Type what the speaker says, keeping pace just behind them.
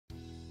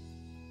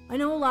I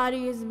know a lot of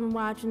you have been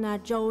watching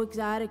that Joe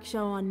Exotic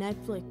show on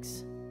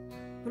Netflix,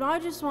 but I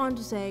just wanted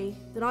to say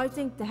that I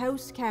think the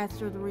house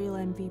cats are the real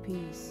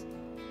MVPs.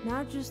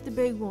 Not just the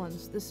big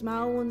ones, the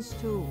small ones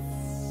too.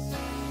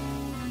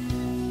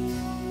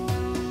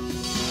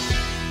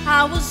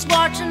 I was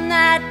watching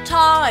that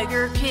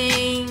Tiger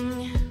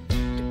King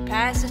to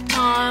pass the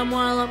time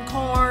while I'm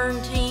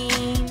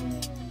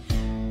quarantined.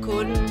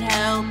 Couldn't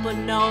help but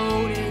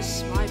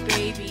notice my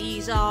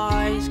baby's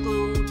eyes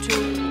glued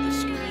to the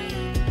screen.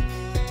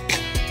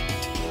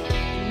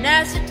 And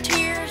as the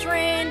tears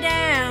ran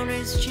down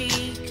his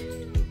cheek,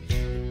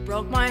 it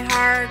broke my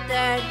heart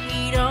that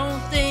he don't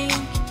think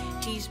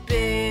he's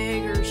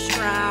big or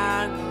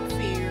strong or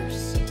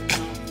fierce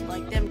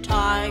like them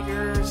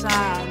tigers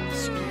on the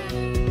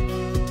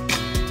screen.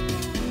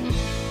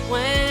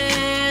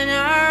 When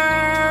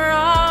our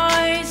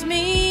eyes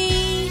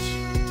meet,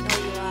 no,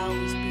 you'll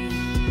always be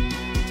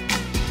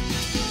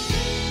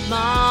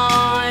my.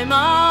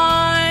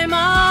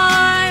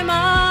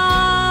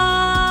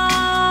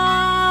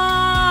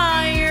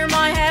 You're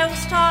my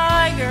house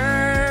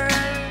tiger,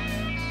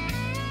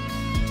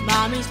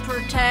 mommy's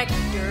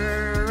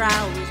protector,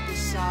 always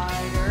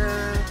beside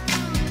her.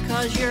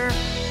 'Cause you're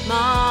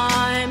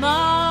my.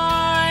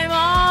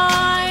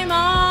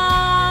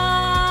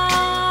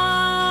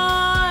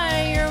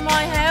 You're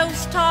my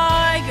house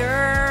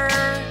tiger,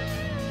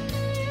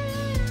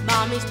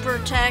 mommy's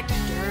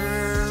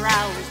protector,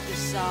 always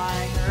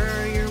beside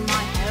her. You're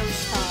my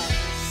house tiger.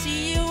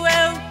 See you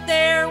out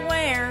there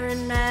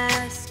wearing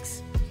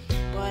masks,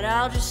 but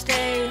I'll just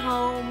stay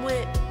home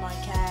with my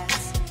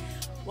cats,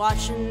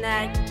 watching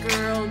that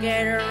girl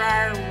get her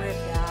arm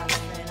ripped off,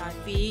 and I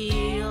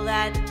feel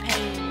that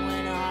pain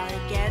when I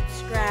get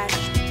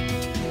scratched.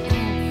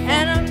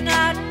 And I'm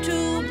not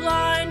too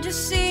blind to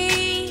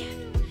see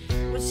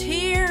what's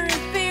here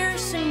and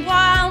fierce and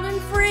wild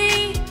and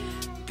free,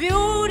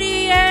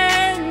 beauty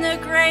and the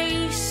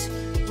grace,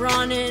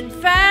 running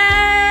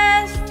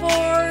fast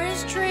for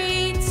his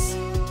treats.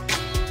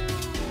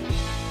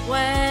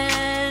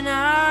 When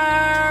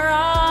our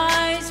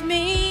eyes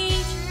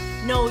meet,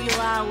 know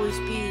you'll always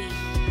be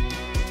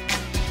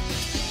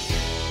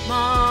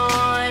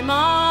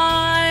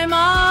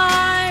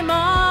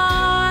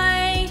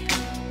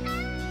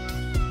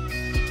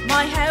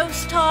my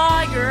house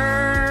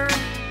tiger,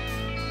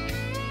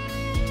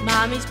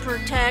 mommy's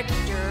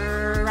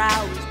protector,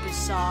 always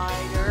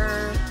beside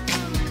her.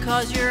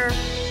 'Cause you're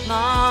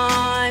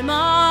my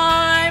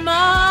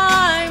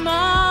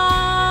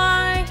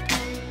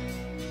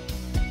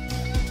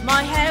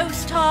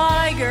house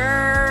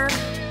tiger,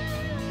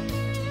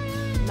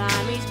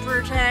 mommy's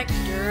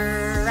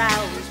protector,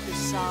 always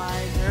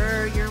beside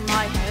her. You're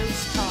my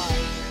house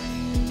tiger.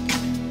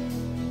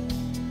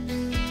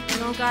 You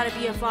don't gotta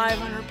be a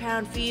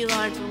 500-pound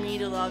feline for me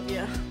to love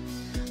you.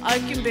 I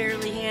can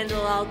barely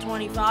handle all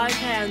 25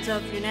 pounds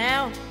of you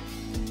now.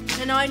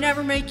 And I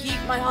never make you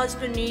eat my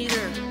husband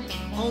either.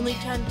 Only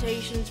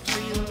temptations for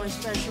you and my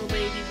special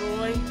baby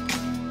boy.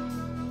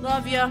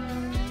 Love ya.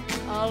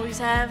 Always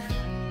have.